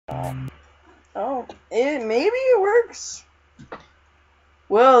Oh, maybe it works.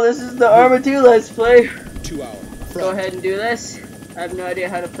 Well, this is the Arma 2 Let's Play. 2 hour. Go ahead and do this. I have no idea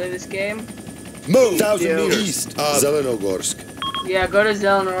how to play this game. Move 1,000 meters east of Zelenogorsk. Yeah, go to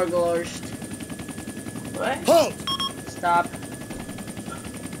Zelenogorsk. What? Halt! Stop.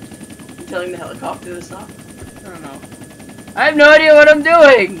 You telling the helicopter to stop? I don't know. I have no idea what I'm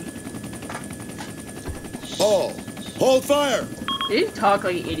doing! All. Hold fire! They talk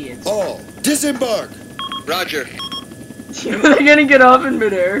like idiots. All. Disembark! Roger. They're gonna get off in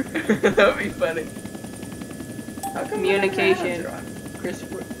midair. That would be funny. How come Communication.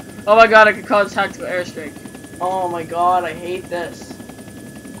 Christopher. Oh my god, I could call this tactical airstrike. Oh my god, I hate this.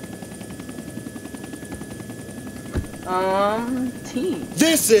 Team.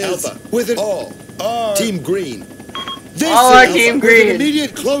 This is Alpha. with an all. Our Team Green. This All our is Team with Green. an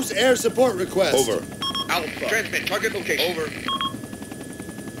immediate close air support request. Over. Alpha. Transmit target location. Over.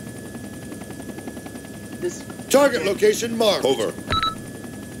 This. Target location marked. Over.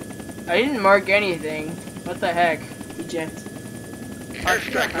 I didn't mark anything. What the heck? Eject.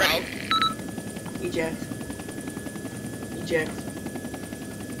 Airstrike route. Eject. Eject.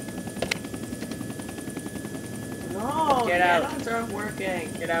 No! Get the out. add-ons aren't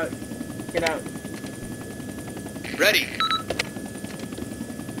working. Get out. Get out. Ready.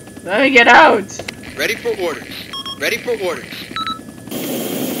 Let me get out! Ready for orders. Ready for orders.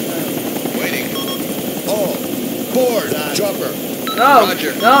 Waiting. All. Board. Chopper. No!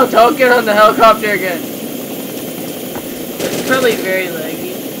 Roger. No, don't get on the helicopter again. It's probably very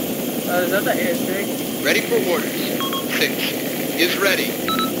laggy. Oh, is that the airstrike? Ready for orders. 6 is ready. 6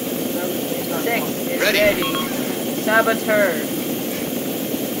 is Ready. ready. Saboteur.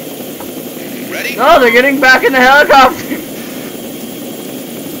 Ready. No, they're getting back in the helicopter!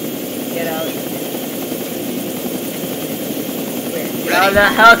 Get out. Get out of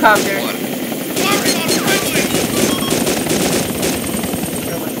that helicopter! 1. Firing on friendly.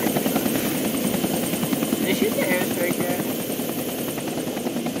 Did they shoot the airstrike yet?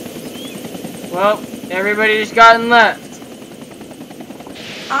 Well, everybody just gotten left.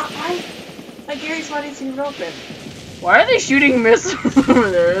 My Gary's why didn't seem open. Why are they shooting missiles over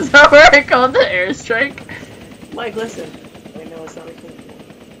there? Is that where I called the airstrike? Mike, listen. Wait, no, it's not a kid.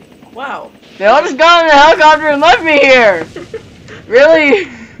 Wow. They all just got in the helicopter and left me here! Really?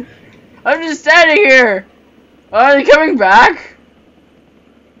 I'm just standing here! Are they coming back?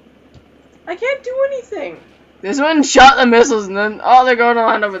 I can't do anything. This one shot the missiles and then, oh, they're going to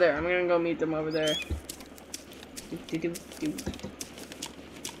land over there. I'm gonna go meet them over there.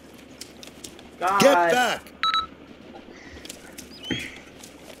 God. Get back.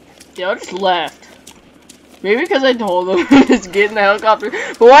 They all just left. Maybe because I told them to just get in the helicopter.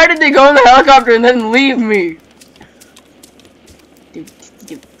 But why did they go in the helicopter and then leave me?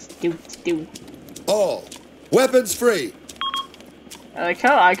 All. Weapons free. I like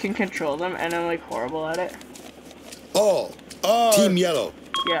how I can control them and I'm like horrible at it. All. Our Team Yellow.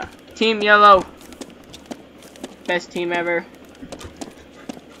 Yeah. Team Yellow. Best team ever.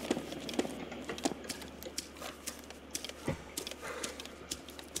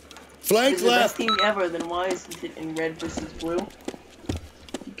 Flank It's the best left. team ever, then why isn't it in red versus blue?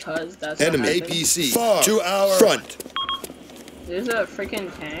 Because that's Enemy what happens. APC. Far. To our front. There's a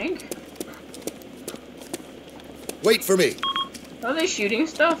freaking tank? Wait for me. Are they shooting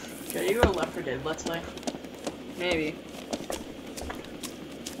stuff? Should you go Left 4 Dead, let's play? Maybe.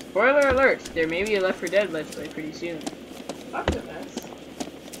 Spoiler alert, there may be a Left 4 Dead Let's Play pretty soon. Fuck the best.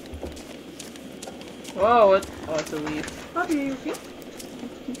 Whoa, what? Oh, it's a leaf.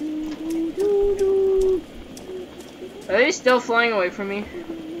 Are they still flying away from me?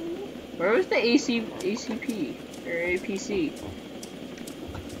 Where was the ACP? Or APC?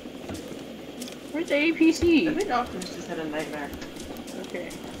 Where's the I APC? think Optimus just had a nightmare. Okay.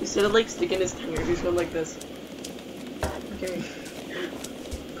 Instead of like sticking his tongue out, he's going like this. Okay.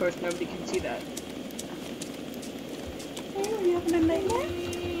 Of course, nobody can see that. Are you having a nightmare?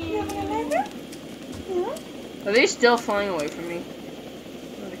 You having a nightmare? Yeah. Are they still flying away from me?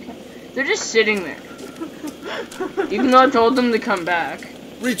 They're just sitting there. Even though I told them to come back.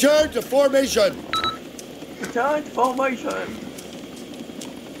 Return to formation. Return to formation.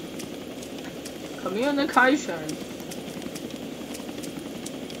 Come here in the Kaishan.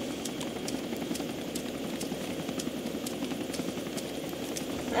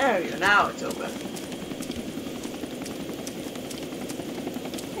 There we go, now it's open.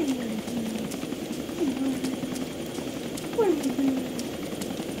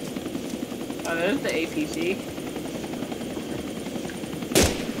 Oh, there's the APC.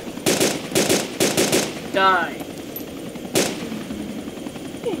 Die.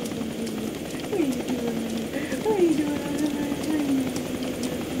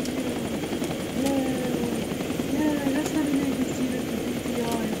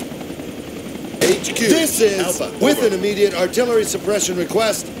 HQ. This is Alpha. With an immediate artillery suppression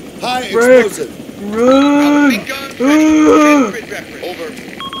request. High Rick. explosive. Run! Big guns ready. Grid reference.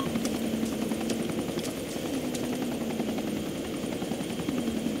 Over.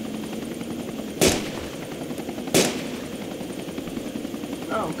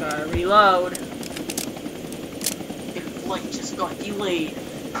 Oh, gotta reload. The flight just got delayed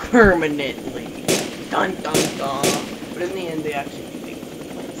permanently. Dun dun dun. But in the end, they actually make the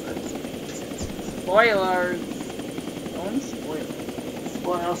planes. Spoilers. Don't spoil it.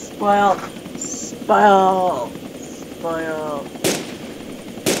 Spoil, spoil, spoil, spoil.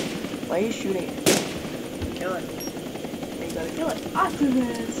 Why are you shooting it? Kill it. You gotta kill it.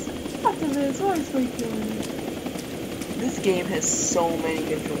 Optimus! Optimus, why is my killing it? This game has so many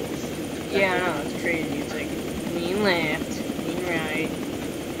controls. Yeah, I know, it's crazy. It's like lean left, lean right.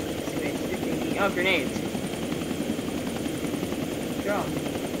 Oh, grenades. Draw.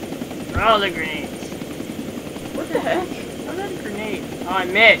 Draw the grenades. What the heck? How's that a grenade? Oh, I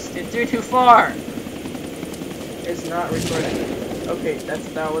missed. It threw too far. It's not recording. Okay,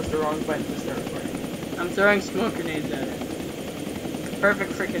 that was the wrong button to start recording. I'm throwing smoke grenades at it.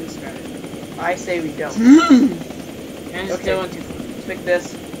 Perfect freaking strategy. I say we don't. And just Okay. going too far. Pick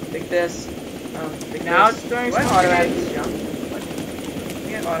this. Pick this. Pick Now this. it's throwing What? smoke Automatic grenades. jump. What?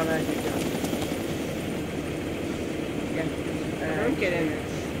 Yeah, automatic jump. Don't get in there.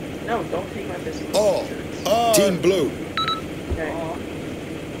 No, don't take my pistol. All. Team Blue. Okay. Oh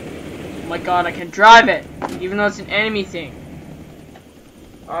my god, I can drive it! Even though it's an enemy thing.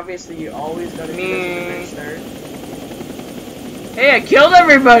 Obviously, you always gotta do this at the very start. Hey, I killed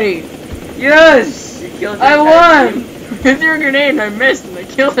everybody! Yes! You killed I the won! entire team. I threw a grenade and I missed and I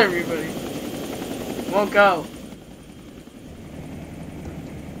killed everybody. Won't go.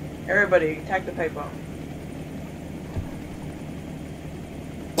 Everybody, attack the pipe bomb.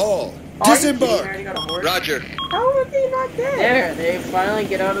 All. Oh, are you kidding? I Disembark. already got a horse. Roger. How are they not dead? There, they finally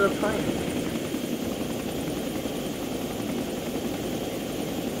get out of the plane.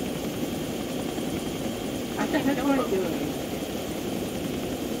 What the heck am I doing?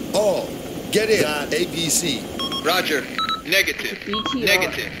 All. Get in. APC. Roger. Negative. BTR.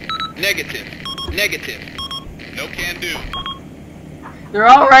 Negative. Negative. Negative. No can do. They're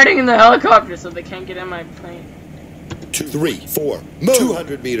all riding in the helicopter so they can't get in my plane. 2, 3, 4. Move.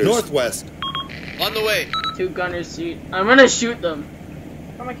 200 meters. Northwest. On the way. Two gunners shoot. I'm gonna shoot them.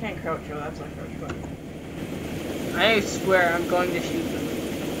 How come I can't crouch? Oh, that's not crouch button. I swear I'm going to shoot them.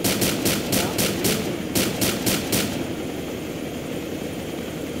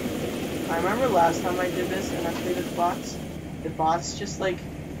 I remember last time I did this and I played with bots. The bots just like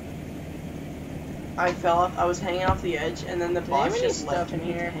I fell off. I was hanging off the edge, and then the Do they bots have any just left stuff in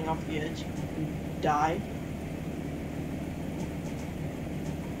me to here? hang off the edge and die.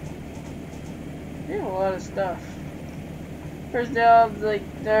 There's a lot of stuff. First they all have,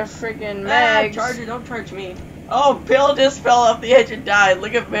 like, their freaking Ah, mags. Charger, don't charge me. Oh, Bill just fell off the edge and died.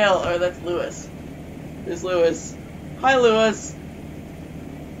 Look at Bill. Oh, that's Lewis. There's Lewis. Hi, Lewis.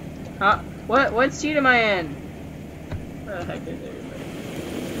 Huh? What seat am I in? Where the heck is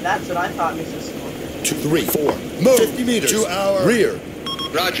everybody? That's what I thought, Mr. Smoker. 2, 3, 4. Move. 50 meters. To our rear.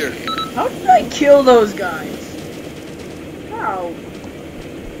 Roger. How did I kill those guys? How?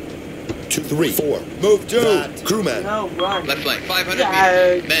 2, 3, 4. Move to that. Crewman. No, run. Left flank. 500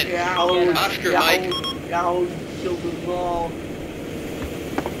 Yeah, meters. Men. yeah, Oscar, yeah, Mike. yeah, kill the ball.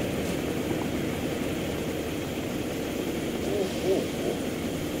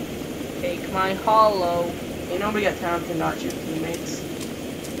 Take my hollow. Ain't nobody got time to not shoot teammates.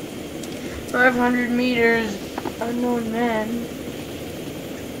 500 meters. Unknown man.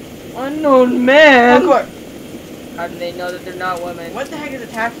 Unknown man. Encore. How do they know that they're not women? What the heck is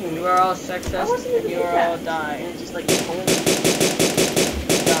attacking me? You are all I sexist wasn't and even you are all attacked. die. And it's just like, boom.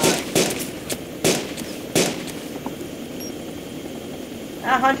 Die.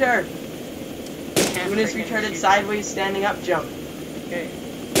 Ah, Hunter. Can't When it's freaking retarded shoot. sideways standing up jump. Okay.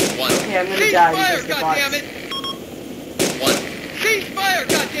 One. Okay, I'm gonna Cease die fire, because the bots. goddammit. One. Cease fire,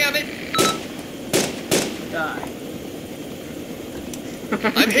 goddammit. Die. I'm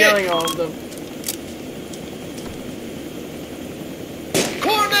killing hit. all of them.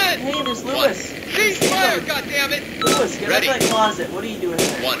 Corpsman. Hey, there's One. Lewis. Cease fire, goddammit. Lewis, get Ready. out of that closet. What are you doing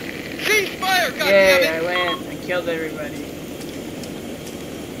there? One. Cease fire, Yay, goddammit. I went. I killed everybody.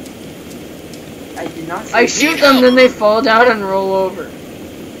 I did not see I shoot them, then they fall down and roll over.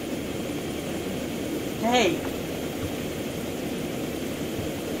 Hey.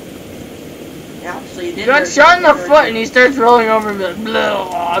 Yeah, so you did. You got shot in the foot and he starts rolling over and be like, blah,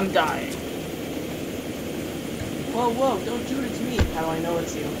 I'm dying. Whoa, whoa, don't do it to me. How do I know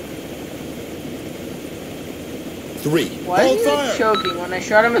it's you? 3. Why Hold is he like fire. choking when I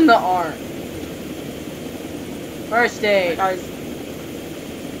shot him in the arm? First aid. Guys,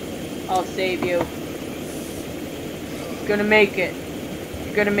 I'll save you. You're gonna make it.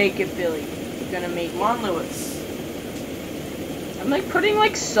 You're gonna make it, Billy. You're gonna make come it. on, Lewis. I'm like putting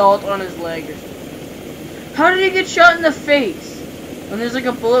like salt on his leg or something. How did he get shot in the face? When there's like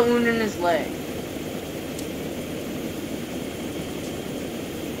a bullet wound in his leg.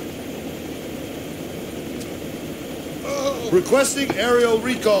 Requesting aerial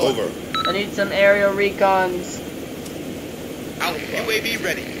recall. Over. I need some aerial recons. Alpha. UAV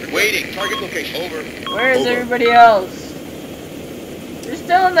ready. Waiting. Target location. Over. Where is Over. everybody else? They're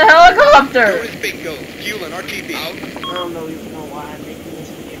still in the helicopter! Notice bingo. Fuel and RTB. Out. I don't even know why I'm making this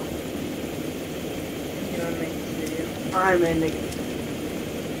video. You wanna make this video? I'm ending it.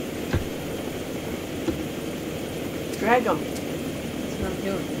 Drag him. That's what I'm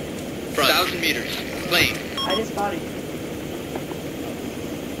doing. Front. 1,000 meters. Plane. I just body.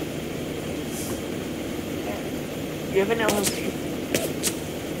 You have an LMG.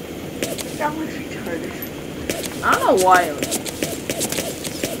 That looks retarded. I don't know why it was.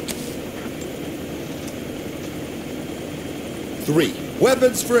 3.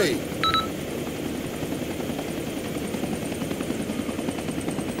 Weapons free. I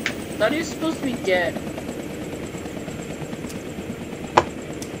thought he was supposed to be dead.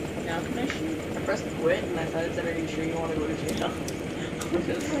 Now can I shoot? I pressed quit and I thought it said, are you sure you want to go to jail? I was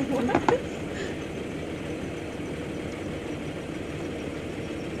just like, what?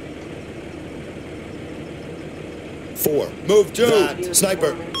 4. Move to. That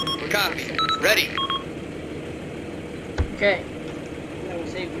Sniper. Copy. Ready. Okay. I will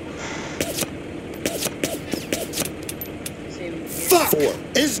save you. Save you. Fuck. 4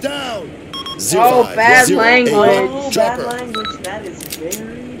 is down. Oh, bad language. Oh, bad Chopper. language. That is very,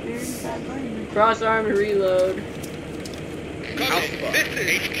 very bad language. Cross arm to reload. Alpha. This is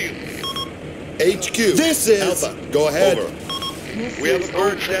HQ. HQ. This is Alpha. Go ahead. Over. This We have is a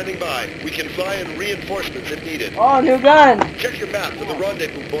bird over. standing by. We can fly in reinforcements if needed. Oh, new gun! Check your map for the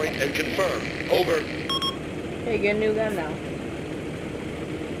rendezvous point and confirm. Over. Hey, get a new gun now.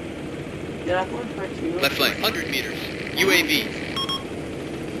 Did I want part 2? Left flank. 100 meters. UAV.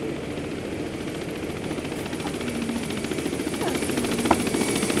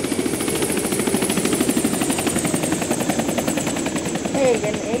 Hey,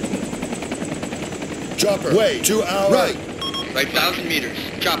 get an AK. Chopper. Way to our right. Right 1,000 meters.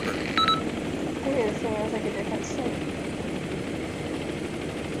 Chopper. Hey, this thing looks like a different thing.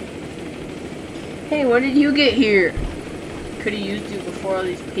 Hey, when did you get here? Could have used you before all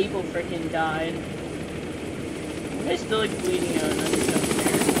these people freaking died. Are they still like bleeding out? And I'm down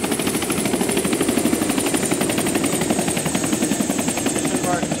there.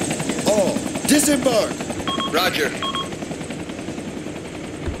 Disembark. All. Disembark. Roger.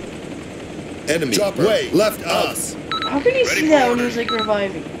 Enemy. Chopper. Way. Left us. How could you Ready see for that when he orders. was like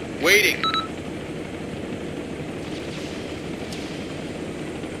reviving? Waiting.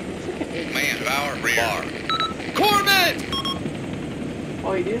 Man, power. Bar. Corpsman!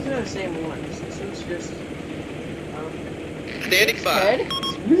 Oh, you these are the same ones. This one's just. Standing by. Head?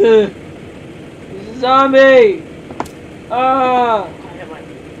 He's a zombie! Ah! I have my.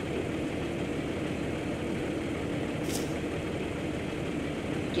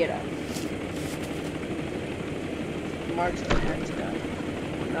 Get up. Mark's head's done.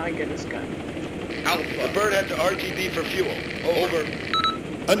 Now I get his gun. Alpha. The bird had to RTB for fuel. Over.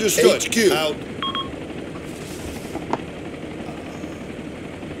 Understood. HQ. Out.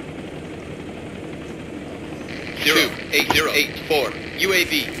 Zero. 8084.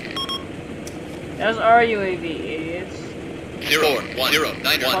 UAV. That was our UAV, idiots.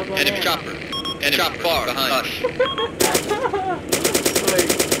 41091. Enemy chopper. Enemy chopper far behind us.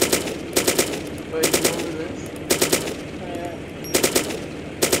 Wait, you remember this?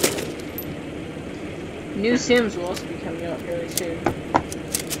 New Sims will also be coming out really soon.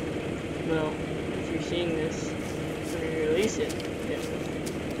 Well, if you're seeing this, when we release it, definitely.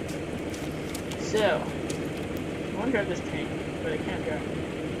 So, I want to grab this tank, but I can't grab it.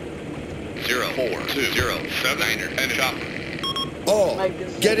 042079er. Enemy chopper. All. Like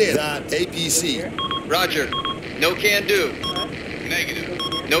this. Get in. That This APC. here. Roger. No can do. Huh? Negative.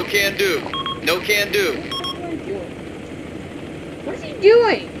 No can do. No can do. What am I doing? What is he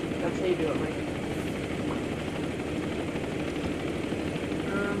doing? That's how you do it, Mike.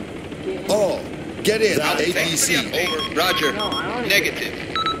 Get in. All. Get in. That Out. APC. Over. Roger. No, I don't wanna Negative.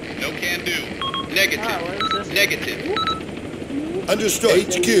 No can do. Negative. Ah, what is this? Negative. Understood.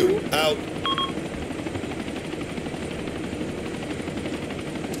 HQ. Out.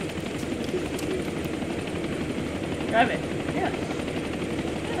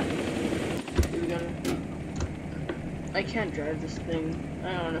 I can't drive this thing.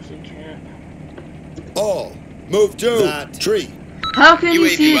 I honestly can't. All move to that tree. How can you UAV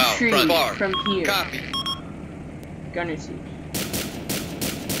see a out, tree front bar. from here? Copy. Gunner seat.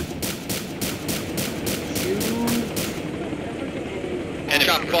 And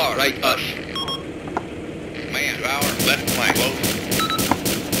shot far, right us. Man, to our left flank, close.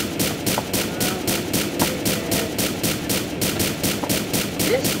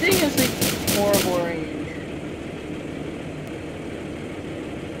 This thing is like horrible range.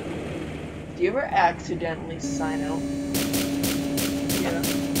 Do you ever accidentally sign out? Yeah.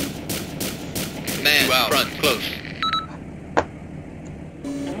 Man, to our front, close.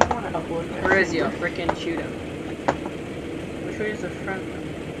 I don't want to upload that. Where is he? I'll frickin' shoot him. Which way is the front?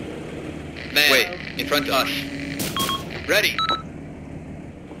 Man, wait, in front of us. Ready.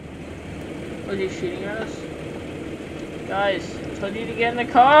 Was he shooting at us? Guys, I told you to get in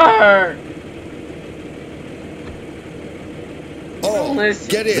the car! All Listen.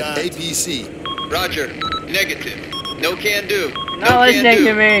 get in. APC. Roger. Negative. No can do. Not No can listening do.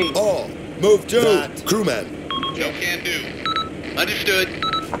 to me! All move to that crewman. No can do. Understood.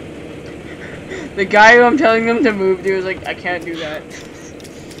 The guy who I'm telling them to move to is like, I can't do that.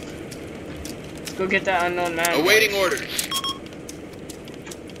 Let's go get that unknown man. Awaiting orders.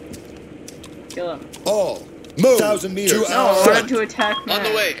 Kill him. All move 1,000 meters. No, I wanted to attack man. On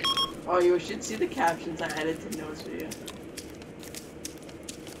the way. Oh, you should see the captions I added to Noah's video.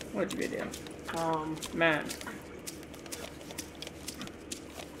 Which video? Man.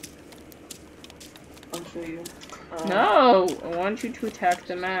 I'll show you. No! I want you to attack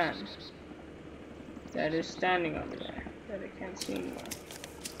the man that is standing over there, that I can't see anymore.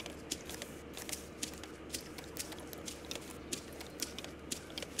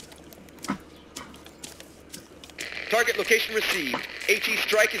 Target location received. HE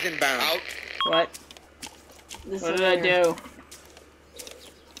strike is inbound. Out. What? This What is did I here. do?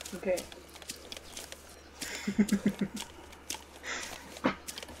 Okay.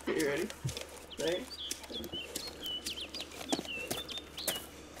 You ready? Ready?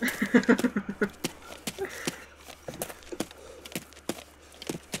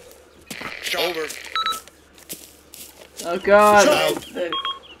 Over. Oh god!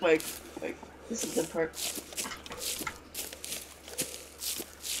 Wait. This is the part.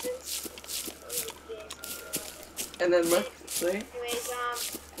 And then look. Wait. Anyways,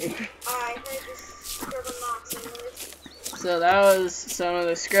 I heard this Scribble Knots and So that was some of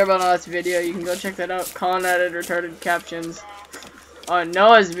the Scribblenauts video. You can go check that out. Colin added retarded captions on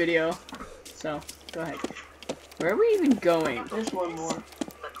Noah's video. So, go ahead. Where are we even going? There's one more.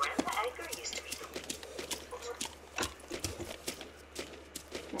 But Grandpa Edgar used to be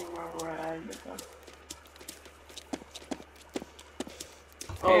I don't remember where I added it from.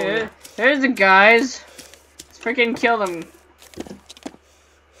 Hey, yeah. there's the guys. Let's freaking kill them. the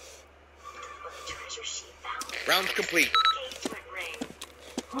treasure she found. Rounds complete. Engagement ring.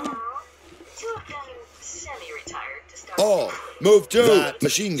 Two of them semi-retired to start. All move to that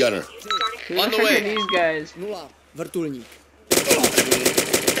machine gunner. Who On the the frick way. are these guys? Front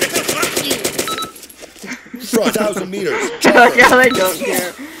 1,000 meters. Look how they don't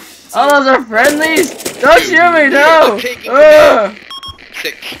care. Oh, those are friendlies? Don't shoot me, no! Taking Ugh.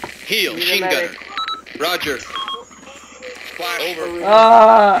 6. Heal. Need a Machine gunner. medic. Roger. Splash. Over.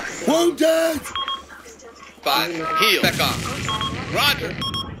 Ah! Wounded. 5. Heal. Back off. Roger.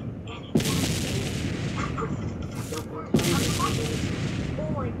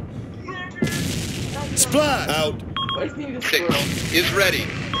 Splash out. Why do you need a 6. squirrel? Is ready.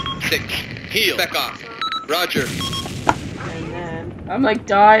 6. Heal. Back off. Roger. And then. I'm like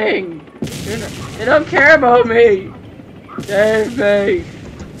dying. They don't care about me. Save me.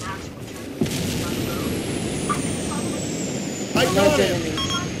 I No got him.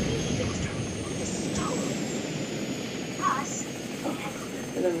 enemies.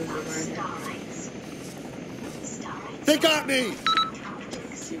 And then there's one right They got me. here.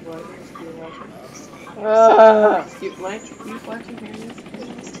 Keep watching. Keep watching. Ah! Keep watching. Keep watching.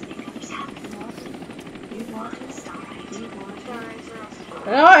 Keep watching. Keep watching.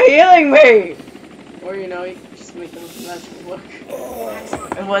 They're not healing me. Or you know, you can just make them magical look.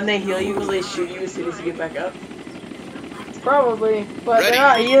 And when they heal you, will they shoot you as soon as you get back up? Probably, but Ready? they're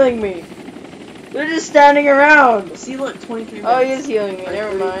not healing me. They're just standing around. See, look, 23 minutes. Oh, he is healing me.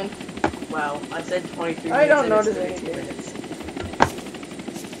 Never mind. Wow, I said 23 minutes. I don't and it's notice 32 anything. minutes.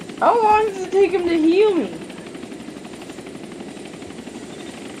 How long does it take him to heal me?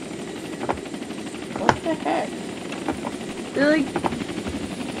 What the heck? They're like,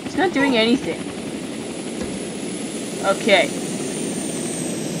 it's not doing anything. Okay.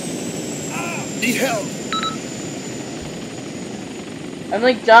 Need help. I'm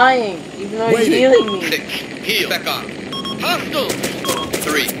like dying, even though he's Waiting. healing me. 6. Heal. Back off. Hostile.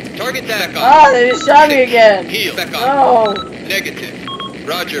 3. Target back off. Ah, they just shot me 6. again. Heal. Back off. No. Negative.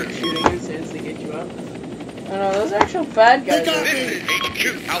 Roger. Shooting as soon as they get you up. Oh no, those are actual bad guys. They got This me. is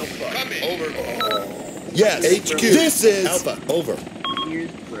HQ Alpha. Coming. Over. Yes, HQ. This is Alpha. Over.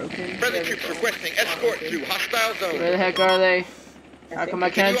 Ears broken. Friendly troops requesting escort through hostile zone. Where the heck are they? How come I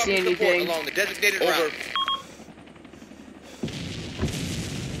can't see Continue support anything? along the designated route.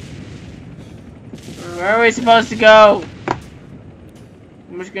 Where are we supposed to go?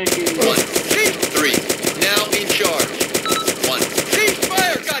 I'm just gonna shoot you. 1. 3. Now in charge. 1. Cease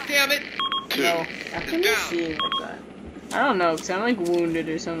fire, goddammit! 2. No, how can you see like that? I don't know, cause I'm like wounded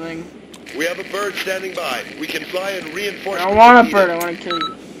or something. We have a bird standing by. We can fly and reinforce. I don't want a bird, I want to kill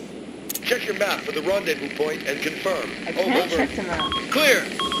you. Check your map for the rendezvous point and confirm. I can't check the map. Clear.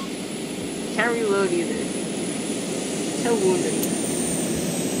 Can't reload either. So wounded.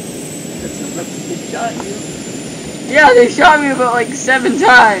 That's how much they shot you. Yeah, they shot me about like 7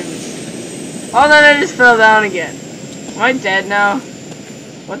 times. Oh, then I just fell down again. Am I dead now?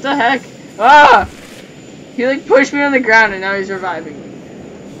 What the heck? Ah! He like pushed me on the ground and now he's reviving me.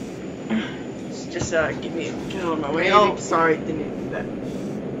 Just get on my way. Maybe. Oh, sorry, didn't do that.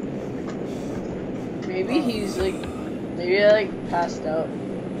 Maybe he's like, maybe I like passed out.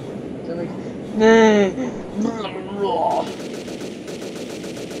 So I'm like,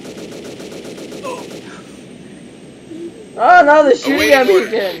 oh no, they're shooting at me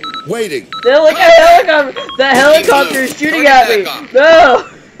again. Waiting. They're like a helicopter. The helicopter is shooting at me. No.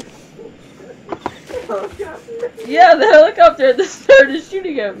 Yeah, the helicopter at the start is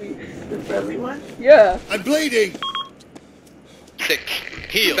shooting at me. The friendly one? Yeah. I'm bleeding. 6.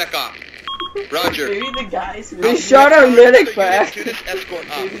 Heal. Back off. Roger. Maybe the guys who They shot our medic back. To this escort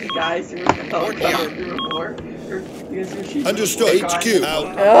maybe op. the guys who were in the helicopter before. Or because they're shooting Understood. the guys HQ. in the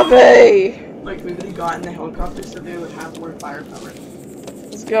Out. helicopter. Hey. Like maybe they got in the helicopter so they would have more firepower.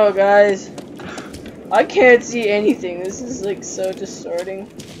 Let's go, guys. I can't see anything. This is like so distorting.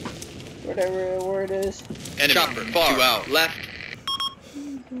 Whatever the word is. Enemy. Chopper. Far. 2 out. Left.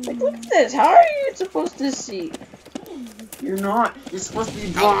 Like, look at this. How are you supposed to see? You're not. You're supposed to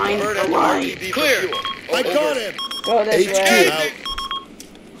be blind Bird for has light. RTB for Clear. fuel. I Over. got him. Go this HQ. way.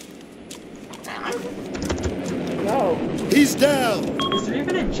 Out. No. He's down. Is there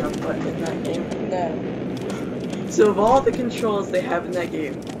even a jump button in that game? No. So of all the controls they have in that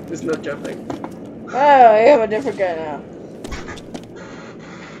game, there's no jumping. Oh, I have a different guy now.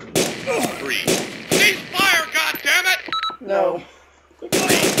 3. Cease fire, goddammit! No.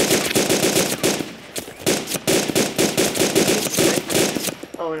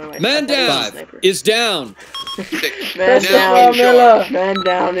 Oh no! Man down is down. 6. Man Now down, in charge. Man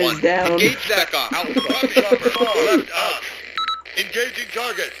down is 1. down. Engage back off. Alpha. Chopper far left us. Engaging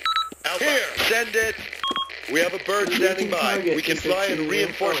target. Here, send it. We have a bird standing by. We can fly in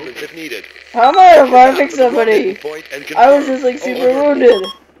reinforcements if needed. How am I Check your map reviving for the somebody? rendezvous point and I was confirm. just like super Over. wounded.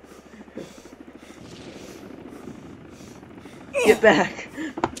 Get back.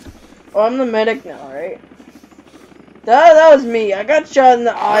 Oh, I'm the medic now, right? That was me. I got shot in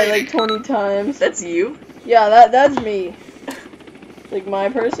the eye like 20 times. That's you? Yeah, that's me. Like my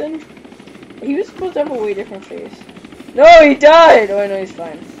person. He was supposed to have a way different face. No, he died! Oh, I know he's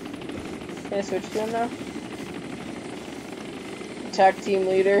fine. Can I switch to him now? Attack team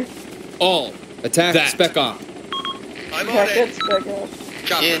leader. All attack That. spec off. I'm on Attack that it. spec up.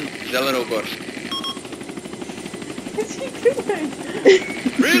 Chopper. In. Zelenoburst. What's he doing?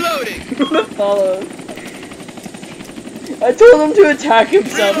 Reloading. I'm gonna follow him. I told him to attack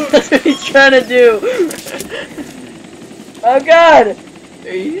himself. That's what he's trying to do. Oh god!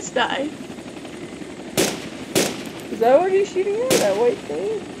 There you just died. Is that what he's shooting at? That white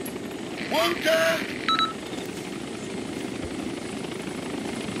thing? One down.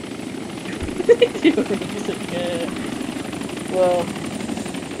 He's like, well,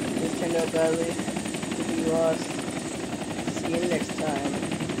 this turned out badly. We lost. See you next time.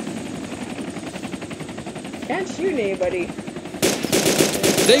 Can't shoot anybody.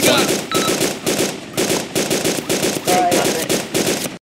 They got